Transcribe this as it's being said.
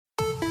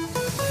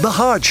The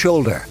Hard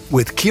Shoulder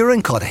with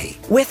Kieran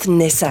Cuddihy with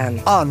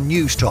Nissan on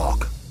News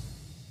Talk.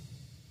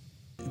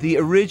 The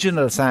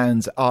original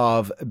sounds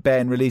of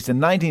Ben, released in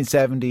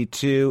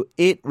 1972.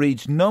 It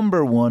reached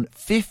number one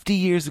 50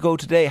 years ago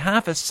today,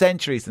 half a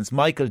century since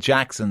Michael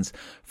Jackson's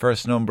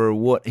first number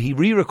one. He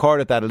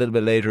re-recorded that a little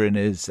bit later in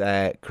his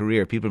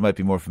career. People might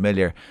be more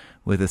familiar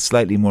with a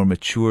slightly more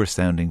mature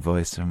sounding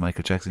voice from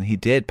Michael Jackson. He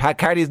did. Pat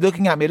Carty is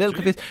looking at me a little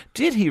confused.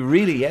 Did he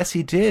really? Yes,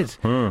 he did.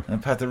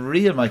 And Pat, the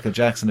real Michael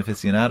Jackson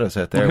aficionados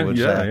out there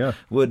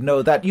would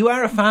know that. You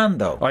are a fan,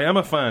 though. I am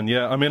a fan,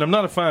 yeah. I mean, I'm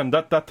not a fan.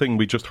 That thing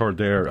we just heard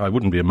there, I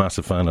wouldn't be a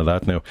massive fan of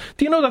that now.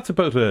 Do you know that's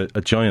about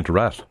a giant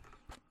rat?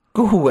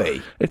 Go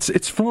away.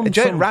 It's from a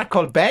giant rat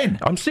called Ben.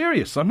 I'm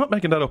serious. I'm not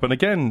making that up. And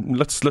again,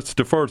 let's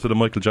defer to the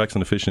Michael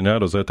Jackson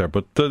aficionados out there.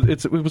 But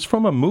it was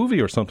from a movie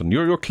or something.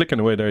 You're clicking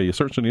away there. You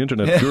search on the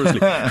internet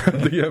furiously.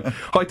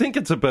 I think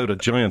it's about a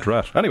giant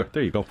rat. Anyway,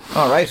 there you go.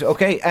 All right.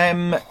 Okay.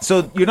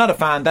 So you're not a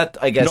fan. That,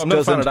 I guess, no, I'm not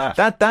a fan of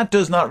that. That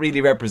does not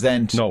really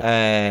represent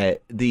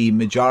the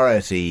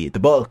majority, the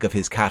bulk of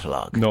his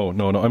catalogue. No.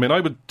 I mean, I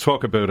would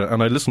talk about it,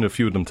 and I listened to a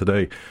few of them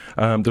today.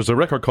 There's a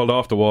record called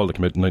Off the Wall that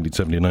came out in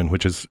 1979,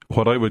 which is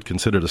what I would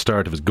consider the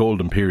start of his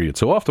golden period.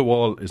 So Off the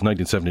Wall is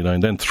 1979,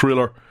 then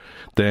Thriller,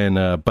 then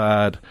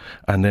Bad,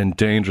 and then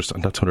Dangerous,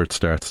 and that's where it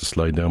starts to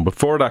slide down.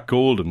 Before that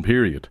golden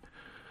period,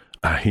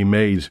 he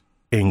made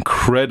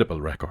incredible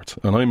records,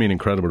 and I mean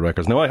incredible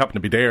records. Now, I happened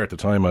to be there at the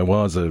time. I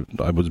was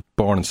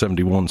born in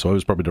 71, so I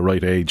was probably the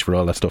right age for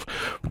all that stuff.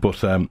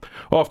 But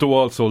Off the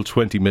Wall sold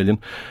 20 million,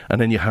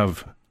 and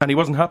he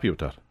wasn't happy with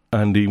that.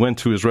 And he went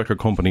to his record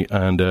company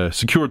and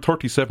secured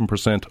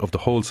 37% of the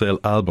wholesale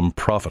album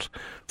profit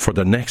for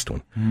the next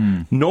one.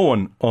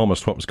 Knowing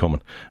almost what was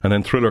coming. And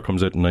then Thriller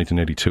comes out in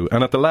 1982.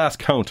 And at the last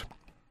count,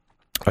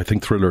 I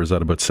think Thriller is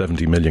at about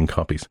 70 million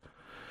copies,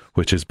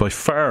 which is by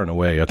far and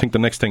away, I think the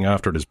next thing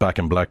after it is Back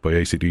in Black by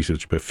AC/DC,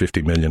 which is about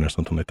 50 million or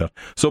something like that.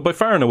 So by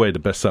far and away the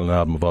best-selling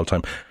album of all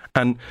time.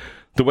 And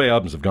the way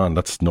albums have gone,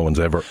 no one's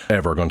ever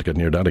going to get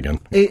near that again.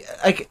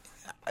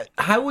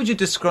 How would you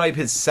describe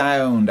his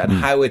sound and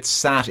how it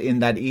sat in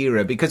that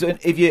era? Because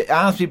if you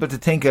ask people to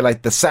think of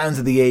like the sounds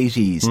of the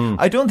 80s,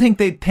 I don't think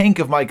they'd think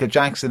of Michael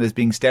Jackson as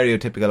being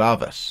stereotypical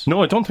of it.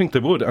 No, I don't think they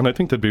would, and I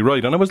think they'd be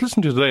right. And I was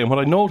listening to it today, and what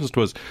I noticed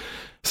was,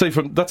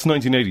 that's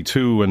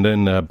 1982, and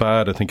then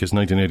Bad, I think, is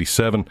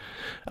 1987.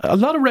 A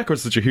lot of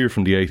records that you hear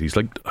from the 80s,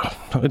 like,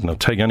 I don't know,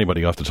 take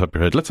anybody off the top of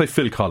your head. Let's say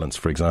Phil Collins,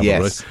 for example,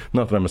 right?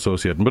 Not that I'm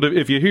associating, but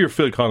if you hear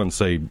Phil Collins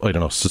say, I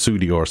don't know,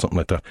 Sussudio or something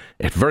like that,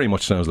 it very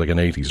much sounds like an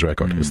 80s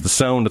record. It's the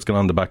sound that's gone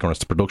on in the background, it's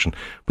the production.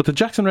 But the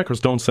Jackson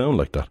records don't sound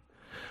like that.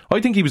 I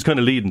think he was kind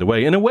of leading the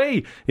way. In a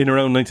way, in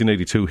around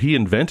 1982, he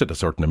invented a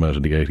certain amount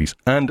of the 80s.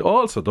 And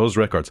also, those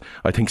records,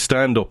 I think,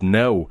 stand up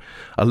now.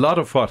 A lot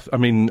of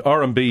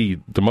R&B,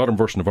 the modern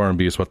version of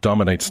R&B is what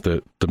dominates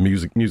the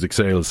music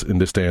sales in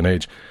this day and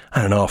age.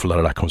 And an awful lot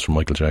of that comes from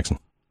Michael Jackson.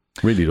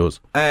 Really does.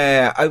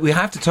 We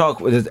have to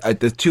talk.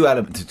 There's two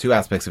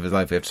aspects of his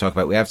life we have to talk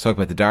about. We have to talk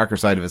about the darker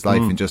side of his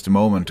life in just a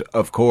moment,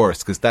 of course,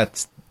 because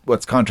that's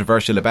what's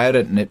controversial about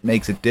it, and it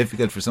makes it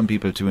difficult for some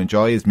people to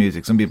enjoy his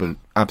music. Some people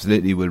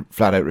absolutely will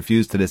flat out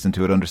refuse to listen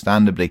to it,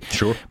 understandably.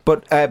 Sure.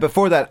 But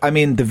before that, I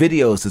mean, the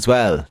videos as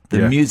well,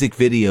 the music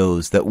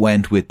videos that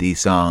went with these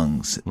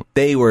songs,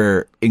 they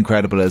were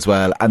incredible as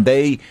well. And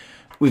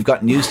we've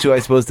gotten used to, I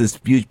suppose, this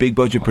huge big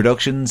budget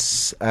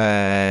productions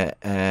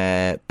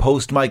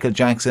post Michael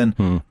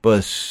Jackson,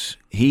 but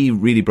he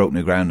really broke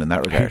new ground in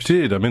that regard.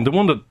 He did. I mean, the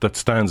one that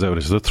stands out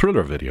is the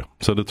Thriller video.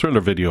 So the Thriller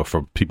video,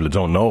 for people who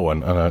don't know,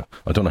 and I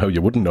don't know how you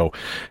wouldn't know,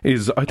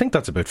 is, I think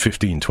that's about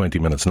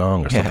 15-20 minutes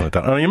long or something like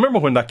that. And I remember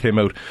when that came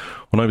out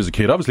when I was a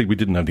kid. Obviously we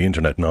didn't have the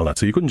internet and all that,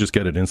 so you couldn't just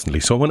get it instantly.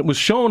 So when it was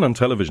shown on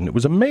television, it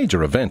was a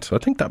major event. I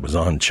think that was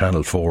on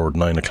Channel 4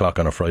 9 o'clock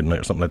on a Friday night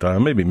or something like that. I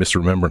may be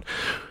misremembering.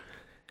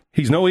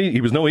 He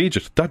was no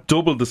Egypt. That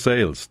doubled the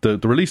sales. The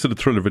release of the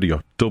Thriller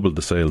video doubled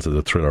the sales of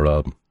the Thriller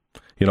album.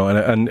 You know,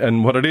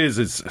 and what it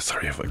is,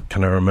 sorry,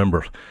 can I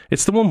remember?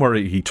 It's the one where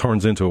he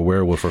turns into a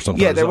werewolf or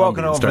something. Yeah, they're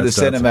walking home from the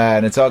cinema,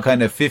 and it's all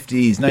kind of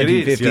 50s,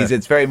 1950s.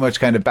 It's very much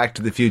kind of Back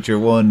to the Future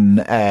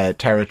 1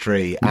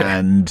 territory. Yeah.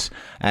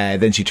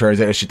 And then she turns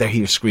out, they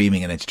hear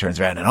screaming, and then she turns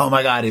around, and oh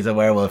my God, he's a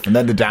werewolf. And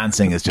then the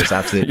dancing is just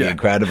absolutely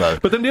incredible.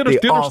 But then the other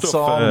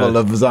ensemble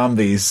of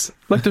zombies.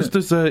 Like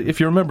there's if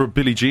you remember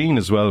Billie Jean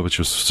as well, which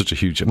was such a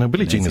huge. Now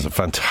Billie Jean is a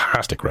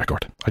fantastic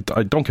record.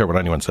 I don't care what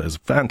anyone says,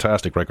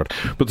 fantastic record.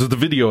 But there's the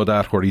video of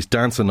that where he's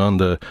dancing on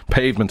the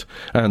pavement,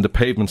 and the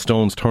pavement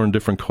stones turn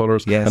different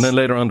colours. Yes. And then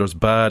later on there's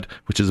Bad,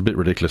 which is a bit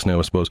ridiculous now,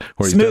 I suppose.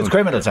 Smooth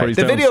Criminal, sorry.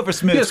 The video for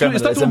Smooth Criminal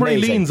is that where he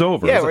leans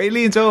over? Yeah, where he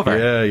leans over.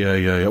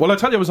 Yeah. Well, I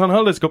tell you, I was on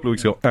holidays a couple of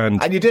weeks ago,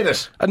 and you did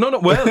it. No,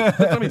 well,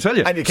 let me tell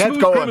you, and you kept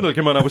Smooth going. Criminal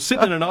came on. I was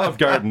sitting in an Olive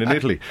Garden in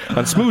Italy,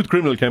 and Smooth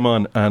Criminal came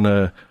on,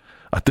 and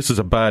this is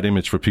a bad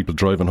image for people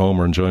driving home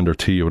or enjoying their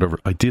tea or whatever.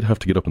 I did have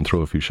to get up and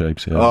throw a few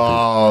shapes. Yeah,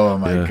 oh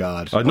my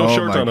God! I had no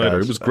shirt on either.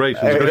 It was great.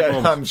 It was a great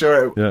moment. I'm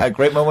sure a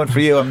great moment for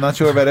you. I'm not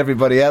sure about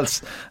everybody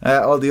else,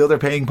 all the other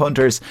paying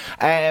punters.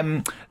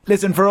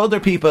 Listen, for other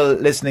people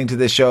listening to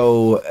this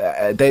show,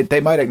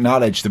 they might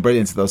acknowledge the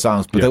brilliance of those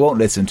songs, but they won't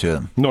listen to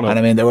them. No. And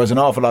I mean, there was an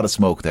awful lot of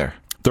smoke there.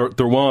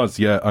 There was,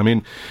 yeah. I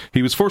mean,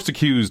 he was first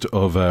accused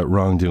of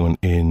wrongdoing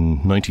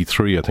in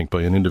 93, I think,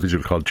 by an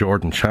individual called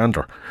Jordan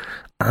Chandler.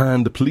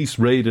 And the police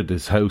raided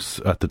his house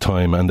at the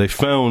time, and they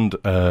found,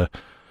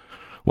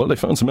 they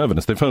found some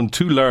evidence. They found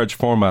 2 large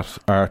format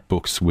art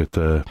books with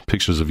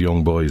pictures of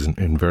young boys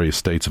in various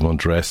states of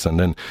undress.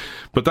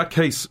 But that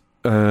case,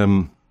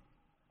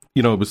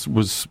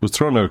 was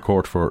thrown out of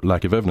court for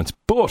lack of evidence.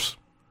 But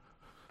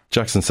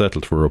Jackson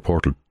settled for a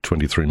reported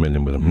 $23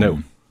 million with him.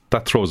 Now,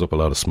 that throws up a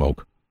lot of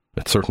smoke.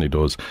 It certainly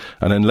does.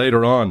 And then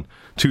later on,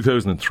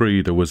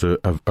 2003, there was a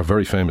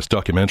very famous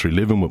documentary,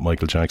 Living with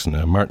Michael Jackson,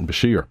 Martin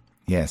Bashir.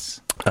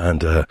 Yes.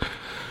 And,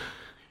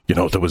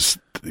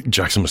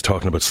 Jackson was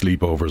talking about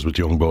sleepovers with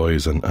young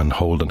boys and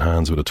holding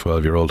hands with a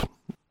 12-year-old.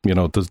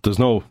 There's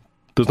no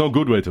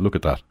good way to look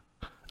at that.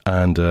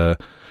 And,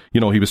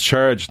 he was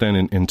charged then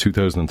in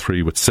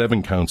 2003 with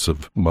 7 counts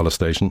of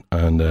molestation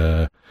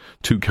and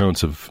 2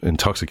 counts of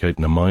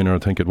intoxicating a minor, I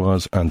think it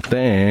was. And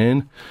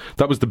then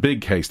that was the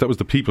big case. That was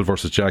the People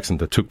versus Jackson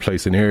that took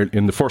place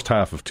in the first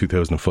half of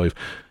 2005.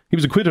 He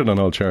was acquitted on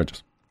all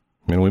charges.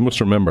 We must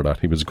remember that.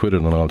 He was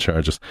acquitted on all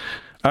charges.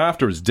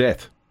 After his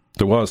death,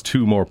 there was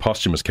 2 more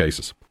posthumous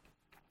cases.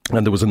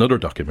 And there was another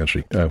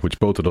documentary, which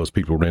both of those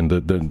people were in.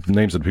 The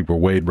names of the people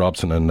were Wade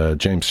Robson and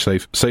James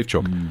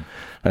Safechuck,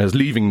 as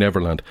Leaving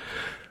Neverland.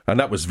 And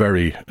that was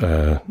very,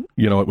 it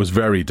was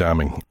very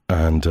damning.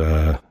 And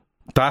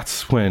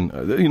that's when,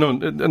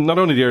 not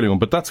only the early one,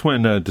 but that's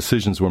when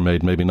decisions were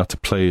made maybe not to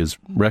play his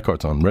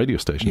records on radio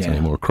stations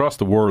anymore across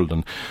the world.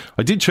 And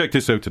I did check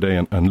this out today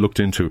and looked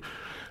into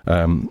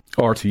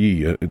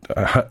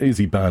RTE. Is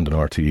he banned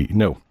on RTE?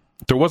 No.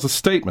 There was a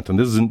statement, and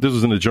this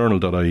was in a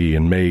journal.ie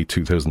in May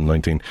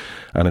 2019,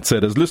 and it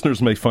said, as listeners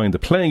may find the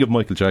playing of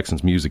Michael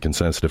Jackson's music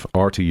insensitive,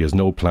 RTE has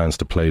no plans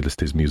to playlist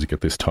his music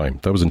at this time.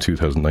 That was in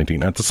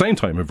 2019. At the same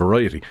time, in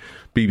Variety,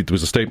 there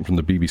was a statement from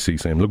the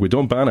BBC saying, look, we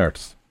don't ban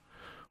artists.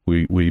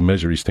 We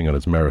measure each thing on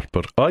its merit.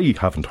 But I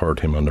haven't heard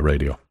him on the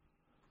radio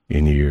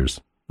in years.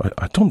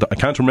 I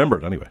can't remember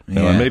it anyway.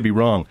 Now, I may be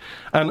wrong.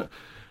 And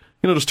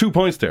there's 2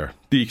 points there.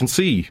 You can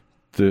see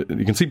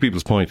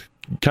people's point.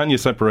 Can you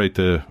separate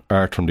the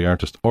art from the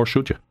artist, or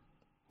should you?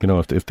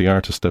 If the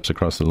artist steps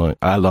across the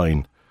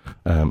line,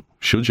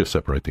 should you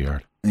separate the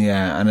art?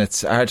 Yeah, and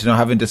it's hard to know.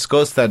 Having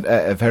discussed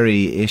that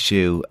very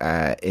issue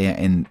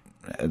in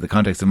the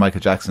context of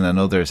Michael Jackson and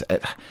others, I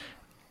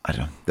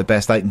don't know. The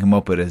best I can come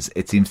up with is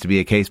it seems to be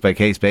a case by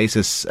case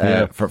basis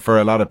for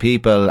a lot of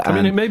people. I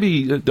mean, it may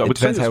be. It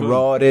depends how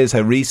raw it is,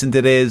 how recent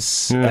it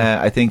is.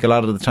 I think a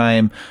lot of the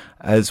time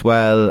as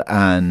well,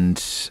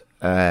 and.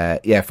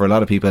 For a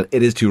lot of people,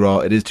 it is too raw,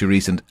 it is too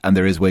recent, and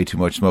there is way too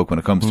much smoke when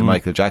it comes to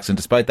Michael Jackson.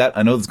 Despite that,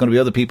 I know there's going to be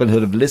other people who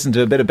have listened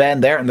to a bit of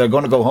Ben there, and they're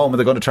going to go home and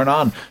they're going to turn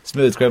on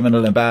Smooth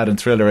Criminal and Bad and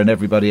Thriller and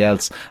everybody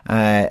else,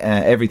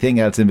 everything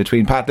else in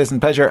between. Pat, listen,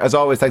 pleasure as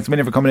always. Thanks a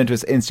million for coming into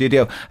us in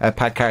studio.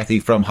 Pat Carty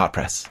from Hot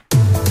Press.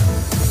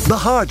 The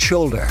Hard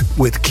Shoulder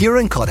with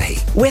Kieran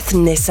Cuddihy. With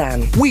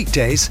Nissan.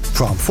 Weekdays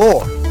from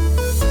 4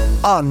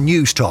 on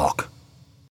News Talk.